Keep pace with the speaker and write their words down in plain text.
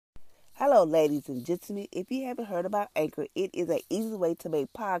Hello, ladies and gentlemen. If you haven't heard about Anchor, it is an easy way to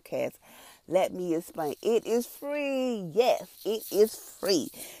make podcasts. Let me explain. It is free. Yes, it is free.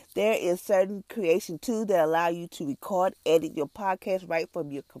 There is certain creation tools that allow you to record, edit your podcast right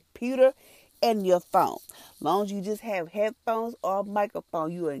from your computer and your phone. As long as you just have headphones or a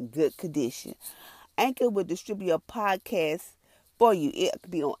microphone, you are in good condition. Anchor will distribute your podcast for you. It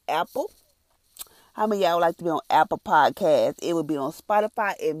could be on Apple. How many of y'all would like to be on Apple Podcasts? It would be on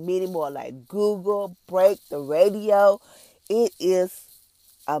Spotify and many more like Google, Break, the radio. It is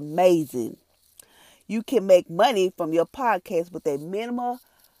amazing. You can make money from your podcast with a minimum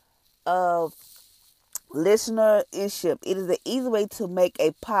of listenership. It is an easy way to make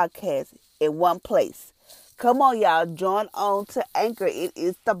a podcast in one place. Come on, y'all. Join on to Anchor. It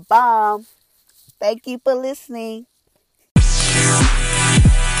is the bomb. Thank you for listening.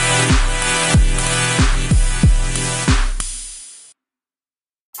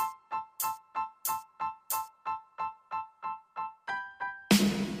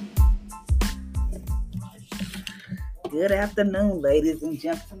 Good afternoon, ladies and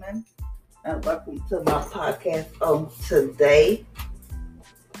gentlemen, and welcome to my podcast on today.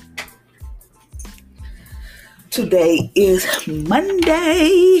 Today is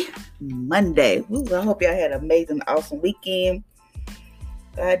Monday. Ooh, I hope y'all had an amazing, awesome weekend.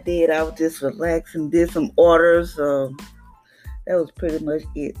 I did. I was just relaxing, did some orders. That was pretty much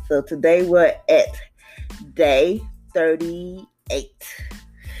it. So today we're at day 38.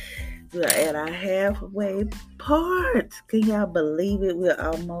 We're at our halfway part. Can y'all believe it? We're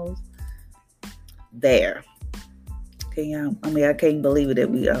almost there. I can't believe it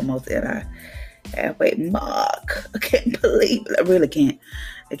that we're almost at our halfway mark. I can't believe it. I really can't.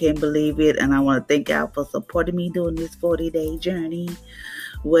 I can't believe it. And I want to thank y'all for supporting me during this 40-day journey.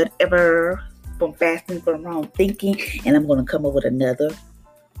 Whatever. From fasting, from wrong thinking. And I'm going to come up with another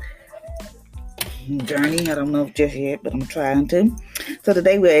journey. I don't know just yet, but I'm trying to. So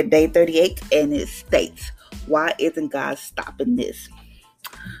today we're at day 38 and it states, why isn't God stopping this?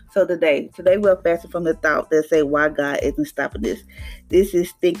 So today we're fasting from the thought that say why God isn't stopping this. This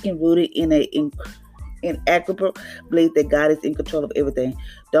is thinking rooted in an inaccurate belief that God is in control of everything.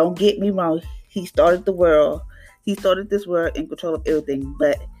 Don't get me wrong. He started this world in control of everything,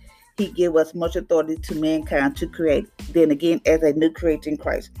 but He gave us much authority to mankind to create. Then again, as a new creature in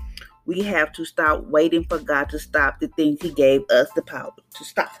Christ, we have to stop waiting for God to stop the things He gave us the power to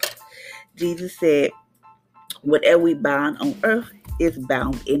stop. Jesus said, whatever we bind on earth is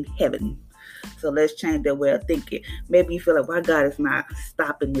bound in heaven. So let's change that way of thinking. Maybe you feel like, why God is not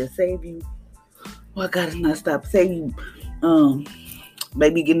stopping this? Why God is not stopping? Say you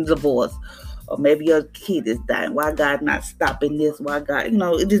maybe getting divorced, or maybe your kid is dying. Why God not stopping this? Why God,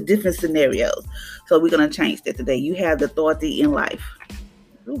 it's just different scenarios. So we're going to change that today. You have the authority in life.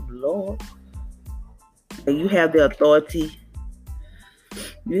 Oh, Lord. You have the authority.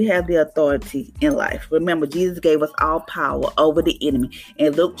 You have the authority in life. Remember, Jesus gave us all power over the enemy.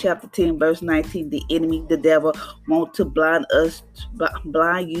 In Luke chapter 10, verse 19, the enemy, the devil, wants to blind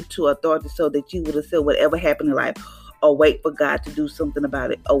you to authority so that you would accept whatever happened in life or wait for God to do something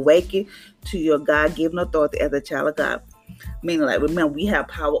about it. Awaken to your God-given authority as a child of God. Meaning, remember, we have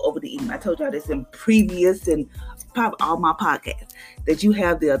power over the enemy. I told y'all this in previous and probably all my podcasts, that you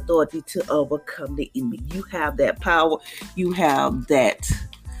have the authority to overcome the enemy. You have that power. You have that.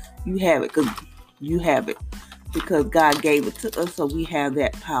 You have it because God gave it to us. So we have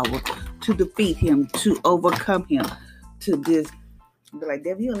that power to defeat him, to overcome him, to just be like,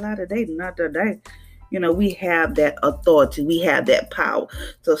 Devil, you a lot today, not today. We have that authority. We have that power.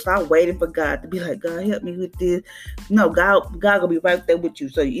 So stop waiting for God to be like, God, help me with this. No, God gonna be right there with you.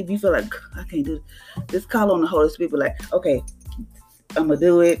 So if you feel like, I can't do this, just call on the Holy Spirit. Like, okay, I'm gonna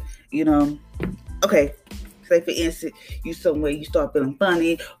do it. Okay. Say for instance, you somewhere, you start feeling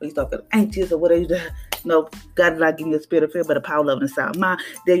funny, or you start feeling anxious, or whatever you do. No, God did not give you a spirit of fear, but a power, love, and a sound mind.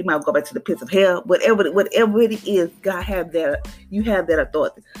 Then you might go back to the pits of hell. Whatever it is, God have that. You have that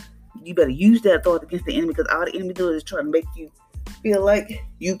authority. You better use that authority against the enemy, because all the enemy does is try to make you feel like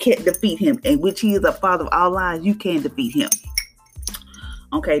you can't defeat him, and which he is the father of all lies. You can defeat him.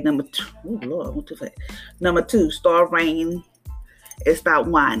 Okay, number 2. Oh Lord, I went too fast. Number 2, start raining and stop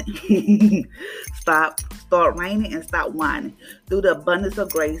whining. Start raining and stop whining. Through the abundance of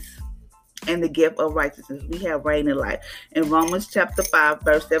grace and the gift of righteousness, we have reign in life. In Romans chapter 5,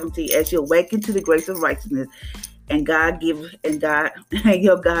 verse 17, as you awaken to the grace of righteousness and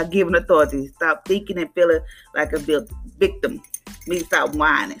your God-given authority, stop thinking and feeling like a victim. Stop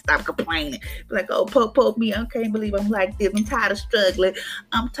whining, stop complaining. Be like, oh, poke me. I can't believe I'm like this. I'm tired of struggling.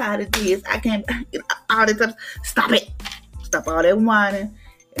 I'm tired of this. I can't, all this stuff. Stop it. Stop all that whining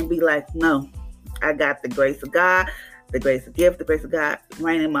and be like, no, I got the grace of God, the grace of gift, the grace of God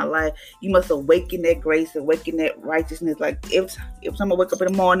reign in my life. You must awaken that grace, awaken that righteousness. Like if time I wake up in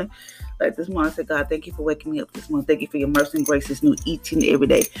the morning, like this morning, I said, God, thank you for waking me up this morning. Thank you for your mercy and grace is new each and every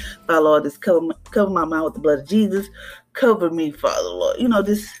day. Father, Lord, just cover my mind with the blood of Jesus. Cover me, Father, Lord.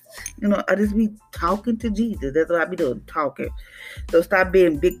 I just be talking to Jesus. That's what I be doing, talking. So stop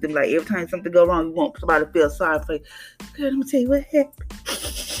being victim. Like every time something go wrong, you want somebody to feel sorry for you. God, let me tell you what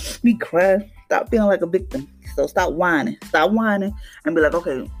happened. Me crying. Stop feeling like a victim. So stop whining. Stop whining and be like,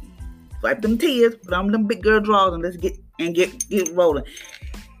 okay, wipe them tears, put on them big girl drawers, and let's get rolling.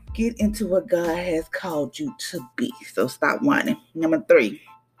 Get into what God has called you to be. So stop whining. Number 3.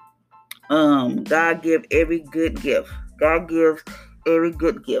 God give every good gift. God gives every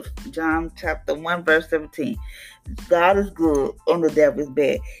good gift. John chapter 1 verse 17. God is good and the devil is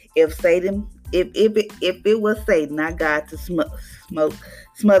bad. If it was Satan, not God, to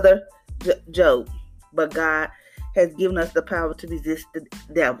smother Job, but God has given us the power to resist the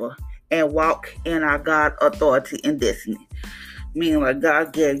devil and walk in our God authority and destiny. Meaning like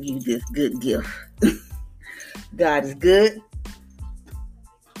God gave you this good gift. God is good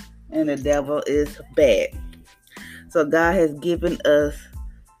and the devil is bad. So God has given us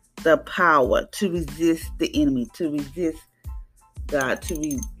the power to resist the enemy, to resist God,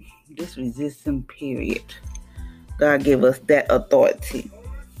 just resist him, period. God gave us that authority.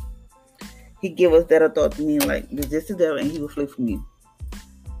 He gave us that authority, meaning like resist the devil and he will flee from you.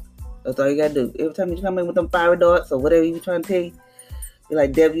 That's all you gotta do. Every time you come in with them fiery darts or whatever you trying to tell you, be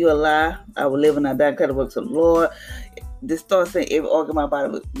like, devil, you a lie. I will live and I die. Kind of works of the Lord. Just start saying every organ of my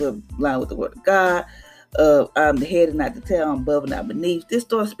body will line with the word of God. I'm the head and not the tail. I'm above and not beneath. Just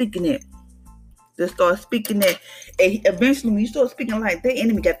start speaking it. Just start speaking that. And eventually, when you start speaking like that,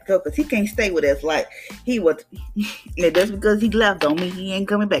 enemy got to go because he can't stay with us. Like he was. And that's because he left. Don't mean he ain't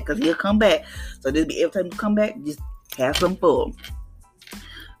coming back, because he'll come back. So this be every time you come back, just have some full.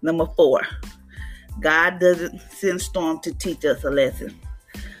 Number 4. God doesn't send storm to teach us a lesson.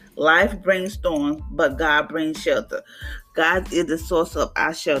 Life brings storms, but God brings shelter. God is the source of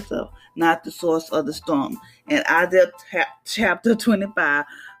our shelter, not the source of the storm. And Isaiah chapter 25,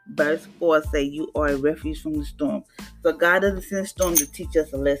 verse 4 say, you are a refuge from the storm. So God doesn't send storm to teach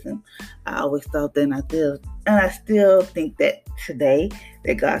us a lesson. I always thought that, and I still think that today,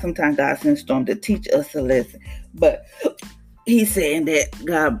 that sometimes God sends storm to teach us a lesson. But he's saying that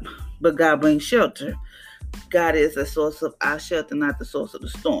God brings shelter. God is the source of our shelter, not the source of the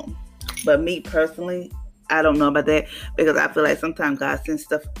storm. But me personally, I don't know about that, because I feel like sometimes God sends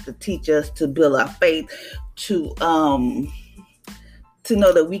stuff to teach us, to build our faith, to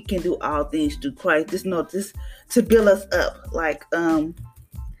know that we can do all things through Christ. Just to build us up. Like when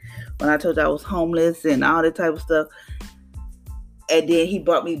I told you I was homeless and all that type of stuff, and then he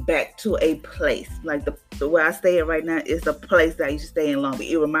brought me back to a place. Like the where I stay at right now is the place that I used to stay in Long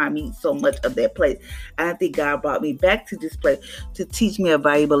Beach. It reminded me so much of that place. And I think God brought me back to this place to teach me a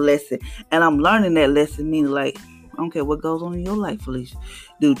valuable lesson. And I'm learning that lesson, meaning like, I don't care what goes on in your life, Felicia.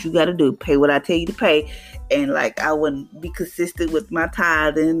 Do what you got to do. Pay what I tell you to pay. And like, I wouldn't be consistent with my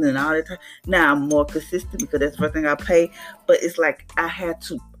tithing and all that. Now I'm more consistent because that's the first thing I pay. But it's like I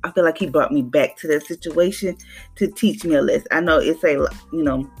feel like he brought me back to that situation to teach me a lesson. I know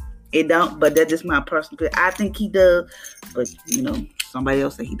it don't, but that's just my personal opinion. I think he does, but somebody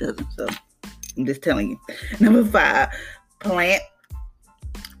else say he doesn't. So I'm just telling you. Number 5,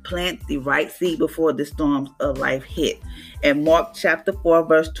 plant the right seed before the storms of life hit. In Mark chapter 4,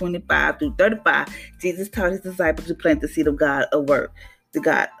 verse 25 through 35, Jesus taught his disciples to plant the seed of God of word. The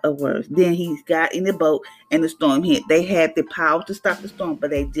God of words. Then he got in the boat and the storm hit. They had the power to stop the storm, but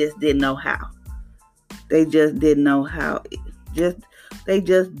they just didn't know how. They just didn't know how. Didn't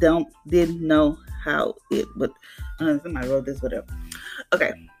know how it would. Somebody wrote this, whatever.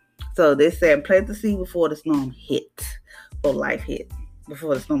 Okay, so they said plant the seed before the storm hit, or life hit.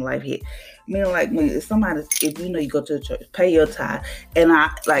 Before the storm life hit. Meaning like if you go to the church, pay your tithe. And I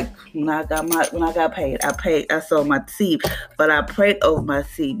when I got paid, I sold my seed, but I prayed over my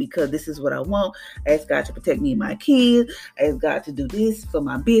seed because this is what I want. I asked God to protect me and my kids. I asked God to do this for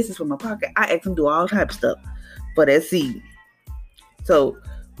my business, for my pocket. I asked him to do all type of stuff for that seed. So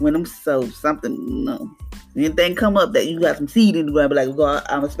when I'm anything come up that you got some seed in the ground, be like, God,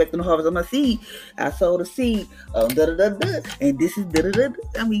 I'm expecting the harvest of my seed. I sowed a seed, and this is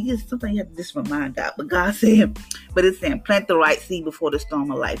I mean, sometimes you have to just remind God. But God said, it's saying plant the right seed before the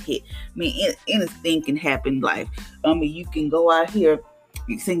storm of life hit. I mean, anything can happen in life. I mean, you can go out here,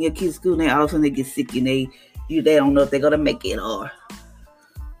 you send your kids to school, and all of a sudden they get sick, and they don't know if they're gonna make it, or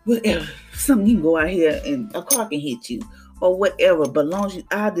whatever. You can go out here and a car can hit you. or whatever. But long as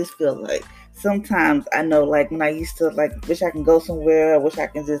I just feel like sometimes I know, like when I used to like wish I can go somewhere, I wish I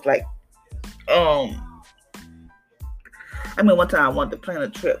can just like one time I wanted to plan a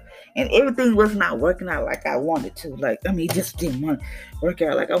trip and everything was not working out like I wanted to. Like, it just didn't want to work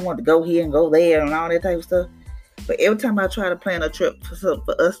out. Like, I wanted to go here and go there and all that type of stuff. But every time I try to plan a trip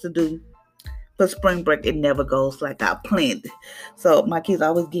for us to do for spring break, it never goes like I planned it. So my kids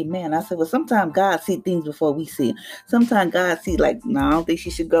always get mad. I said, well, sometimes God see things before we see it. Sometimes God see like, no, I don't think she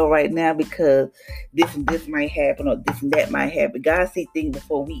should go right now because this and this might happen or this and that might happen. God see things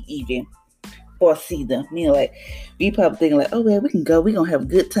before we even foresee them. Like we probably thinking like, oh well, we can go, we're gonna have a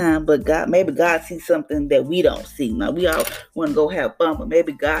good time, but maybe God sees something that we don't see. Now we all want to go have fun, but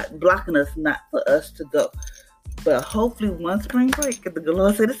maybe God blocking us not for us to go. But hopefully one spring break, if the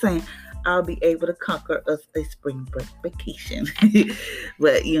Lord said the same, I'll be able to conquer us a spring break vacation.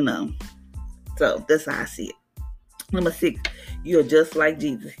 But so that's how I see it. Number 6, you're just like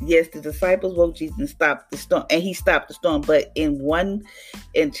Jesus. Yes, the disciples woke Jesus and stopped the storm, and he stopped the storm. But in 1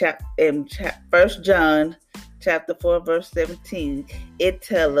 John chapter 4, verse 17, it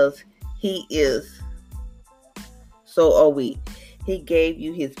tells us he is. So are we. He gave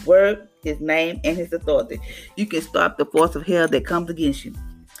you his word, his name, and his authority. You can stop the force of hell that comes against you.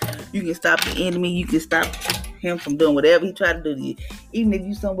 You can stop the enemy. You can stop him from doing whatever he tried to do to you. Even if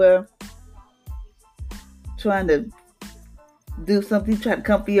you somewhere trying to do something, try to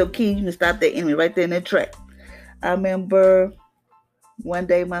come for your kid, you can stop that enemy right there in that track. I remember one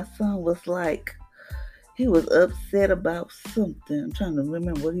day my son was like, he was upset about something. I'm trying to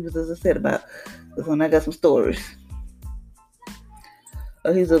remember what he was upset about. Because when I got some stories.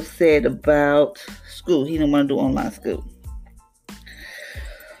 He's upset about school. He didn't want to do online school.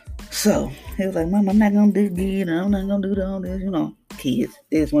 So he was like, Mom, I'm not going to do this. I'm not going to do all this. Kids,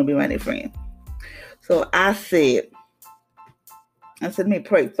 they just want to be around their friends. So I said, let me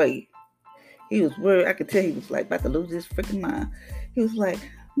pray for you. He was worried. I could tell he was like about to lose his freaking mind. He was like,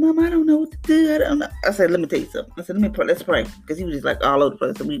 Mom, I don't know what to do. I don't know. I said, let me tell you something. I said, let me pray. Let's pray. Because he was just like all over the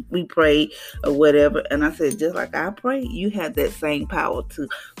place. So we prayed or whatever. And I said, just like I pray, you have that same power too.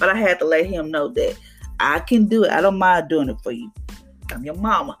 But I had to let him know that I can do it. I don't mind doing it for you. I'm your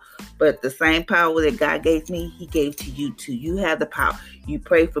mama. But the same power that God gave me, he gave to you too. You have the power. You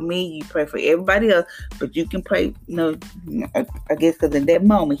pray for me. You pray for everybody else. But you can pray, I guess because in that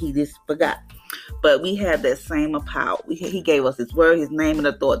moment, he just forgot. But we have that same power. He gave us his word, his name, and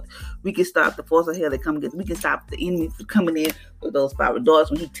authority. We can stop the force of hell that come against. We can stop the enemy from coming in with those power doors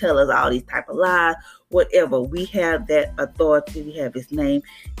when he tell us all these type of lies, whatever. We have that authority. We have his name,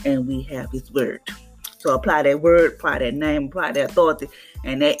 and we have his word. So apply that word, apply that name, apply that authority,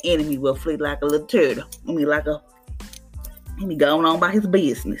 and that enemy will flee like a little turtle. He going on by his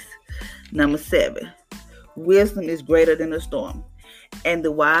business. Number 7, wisdom is greater than the storm. And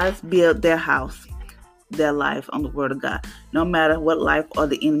the wise build their house, their life on the word of God. No matter what life or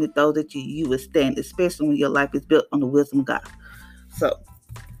the enemy throws at you, you will stand, especially when your life is built on the wisdom of God. So,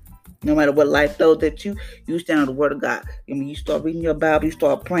 no matter what life throws at you, you stand on the word of God. You start reading your Bible, you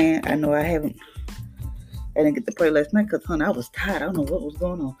start praying. I know I didn't get to pray last night because, I was tired. I don't know what was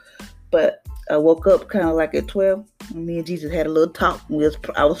going on. But I woke up kind of like at 12. And me and Jesus had a little talk.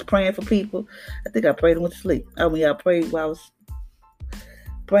 I was praying for people. I think I prayed and went to sleep. I prayed while I was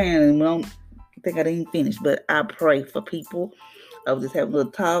praying, and I think I didn't finish, but I pray for people. I was just having a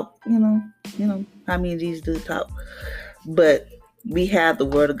little talk, how me and Jesus do talk. But we have the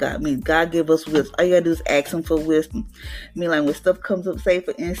word of God. God give us wisdom. All you gotta do is ask him for wisdom. Like when stuff comes up, say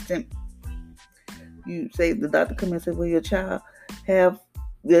for instance, you say the doctor come in and say, well, your child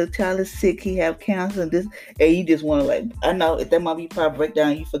is sick, he have cancer and this, and you just want to I know at that moment you probably break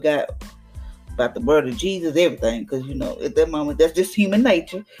down, you forgot about the word of Jesus, everything, because at that moment that's just human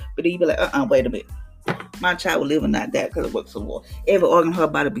nature. But then you be like, wait a minute, my child will live and not die because it works so well. Every organ of her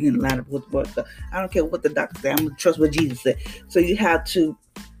body be in line up with the word. So I don't care what the doctor say, I'm gonna trust what Jesus said. So you have to.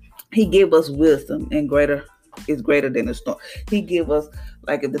 He gave us wisdom, and greater is greater than the storm. He give us,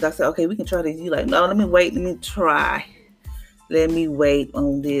 like if the doctor say, okay, we can try this. You like, no, let me wait, let me try. Let me wait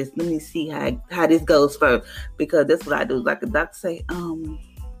on this. Let me see how this goes first, because that's what I do. Like the doctor say,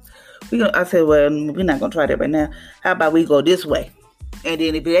 I said, well, we're not gonna try that right now. How about we go this way, and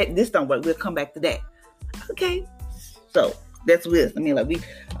then if this don't work, we'll come back to that. Okay, so that's wisdom.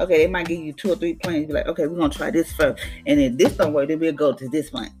 They might give you 2 or 3 plans. Be like, okay, we're gonna try this first, and if this don't work, then we'll go to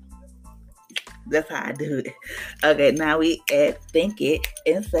this one. That's how I do it. Okay, now we add think it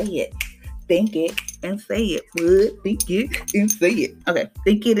and say it. Think it and say it. Think it and say it. Okay,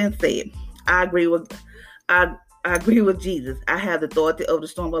 think it and say it. I agree with Jesus. I have the authority of the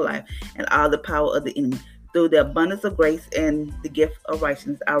storm of life and all the power of the enemy. Through the abundance of grace and the gift of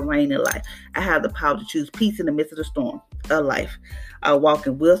righteousness, I reign in life. I have the power to choose peace in the midst of the storm of life. I walk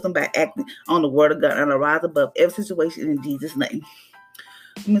in wisdom by acting on the word of God, and I rise above every situation in Jesus' name.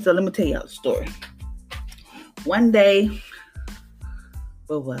 So let me tell y'all a story. One day,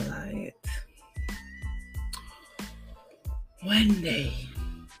 where was I at? One day,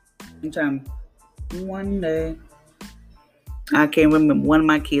 I can't remember, one of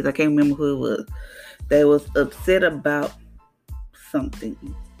my kids, I can't remember who it was. They was upset about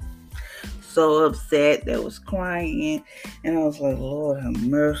something. So upset, they was crying, and I was like, Lord have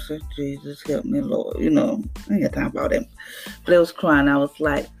mercy, Jesus help me, Lord. I ain't got time for all that. But they was crying. I was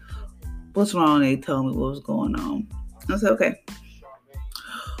like, what's wrong? They told me what was going on. I said, okay.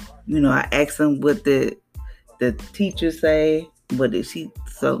 I asked them what the teacher say, what did she,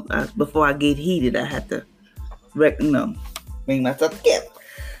 before I get heated, I had to bring myself together.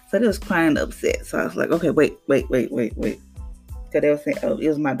 So they was crying and upset. So I was like, okay, wait. Because they were saying, it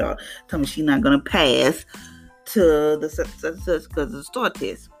was my daughter. Told me she's not going to pass to the because of the STAR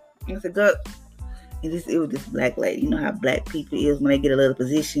test. And I said, God, it was this black lady. You know how black people is when they get a little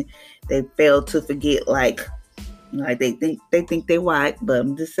position, they fail to forget, like they think they're white, but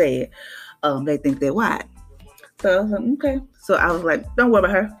I'm just saying, they think they're white. So I was like, okay. So I was like, don't worry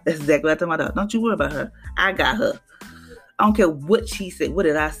about her. That's exactly what I told my daughter. Don't you worry about her. I got her. I don't care what she said. What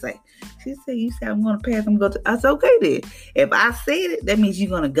did I say? She said, you said I'm going to pass. I'm going to go to. I said, okay then. If I said it, that means you're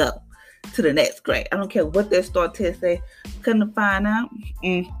going to go to the next grade. I don't care what that STAR test say. Couldn't find out.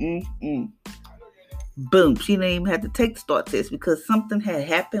 Boom. She didn't even have to take the STAR test because something had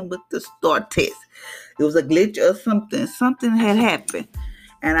happened with the STAR test. It was a glitch or something. Something had happened.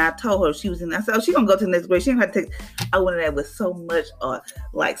 And I told her she was in. I said, she's going to go to the next grade. She didn't have to take. I went in there with so much,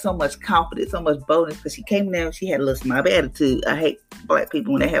 so much confidence, so much boldness. Because she came there, she had a little snobby attitude. I hate black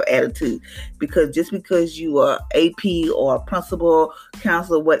people when they have attitude. Because just because you are AP or principal,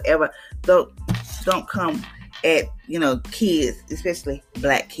 counselor, whatever, don't come at, kids, especially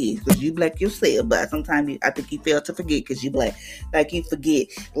black kids. Because you black yourself. But sometimes I think you fail to forget because you black. Like you forget,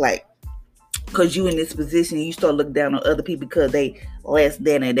 because you in this position, you start looking down on other people because they less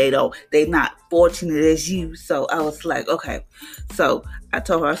than and they not fortunate as you. So I was like, okay. So I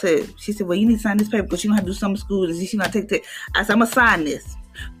told her, she said, well, you need to sign this paper because you don't have to do summer school. And she's going to take the. I said, I'm going to sign this.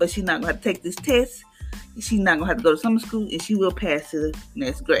 But she's not going to take this test. She's not going to have to go to summer school and she will pass to the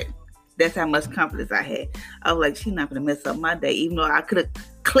next grade. That's how much confidence I had. I was like, she's not going to mess up my day, even though I could have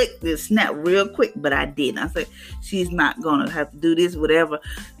clicked this snap real quick, but I didn't. I said, she's not going to have to do this, whatever.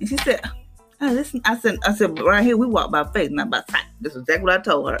 And she said, listen, I said, right here, we walk by faith, not by sight. This is exactly what I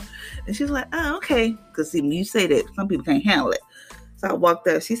told her. And she was like, oh, okay. Because see, when you say that, some people can't handle it. So I walked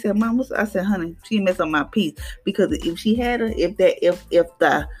up. She said, Mom, I said, honey, she messed up my peace. Because if she had her, if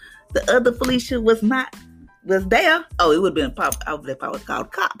the other Felicia was there, it would have been I would have probably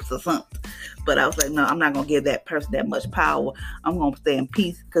called cops or something. But I was like, no, I'm not going to give that person that much power. I'm going to stay in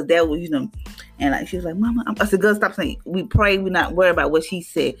peace. Because that was, and she was like, Mama, I said, girl, stop saying, we pray, we're not worried about what she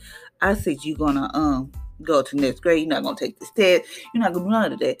said. I said, you're going to go to next grade. You're not going to take this test. You're not going to do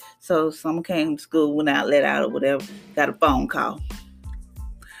none of that. So someone came to school, went out, let out or whatever, got a phone call.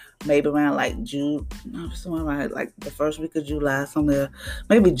 Maybe around June, somewhere around the first week of July, somewhere,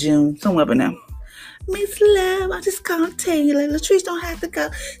 maybe June, somewhere up in there. Miss Love, I just can't tell you, Latrice don't have to go.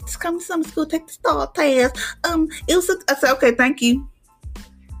 Just come to summer school, take the STAR test. I said, okay, thank you.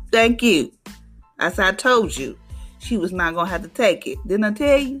 I said, I told you she was not going to have to take it. Didn't I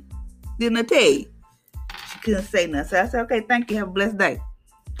tell you? She couldn't say nothing. So I said, okay, thank you. Have a blessed day.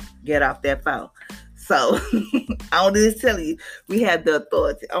 Get off that phone. So I'm just telling you, we have the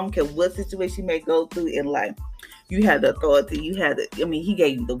authority. I don't care what situation you may go through in life. You have the authority. He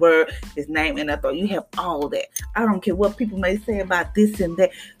gave you the word, his name, and authority. You have all that. I don't care what people may say about this and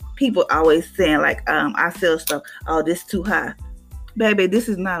that. People always saying I sell stuff. Oh, this too high. Baby, this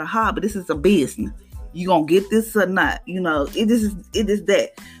is not a hobby. This is a business. You gonna get this or not? It is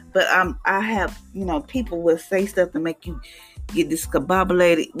that. But I have, people will say stuff to make you get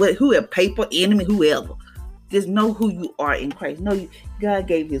discombobulated. Whoever, paper, enemy, whoever. Just know who you are in Christ. Know God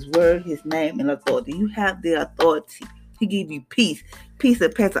gave his word, his name, and authority. You have the authority. He gave you peace. Peace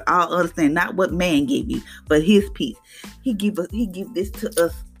that passes all understanding. Not what man gave you, but his peace. He give this to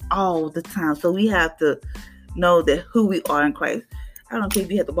us all the time. So we have to know that who we are in Christ. I don't care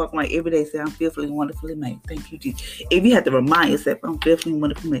if you have to walk around every day and say, I'm fearfully and wonderfully made. Thank you, Jesus. If you have to remind yourself, I'm fearfully and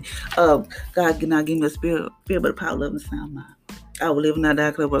wonderfully made. God did not give me a spirit, fear, but a power, love, and sound mind. I will live and not die,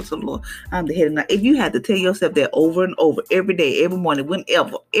 declare the works of the Lord. I'm the head and not. If you have to tell yourself that over and over, every day, every morning,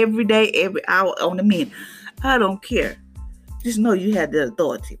 whenever, every day, every hour, on the minute, I don't care. Just know you have the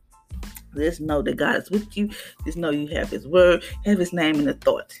authority. Just know that God is with you. Just know you have His word, have His name and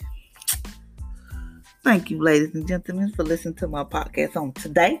authority. Thank you, ladies and gentlemen, for listening to my podcast on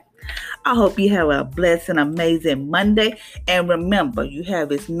today. I hope you have a blessed and amazing Monday. And remember, you have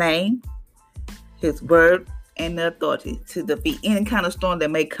His name, His word, and the authority to defeat any kind of storm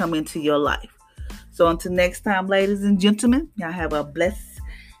that may come into your life. So until next time, ladies and gentlemen, y'all have a blessed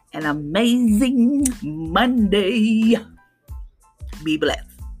and amazing Monday. Be blessed.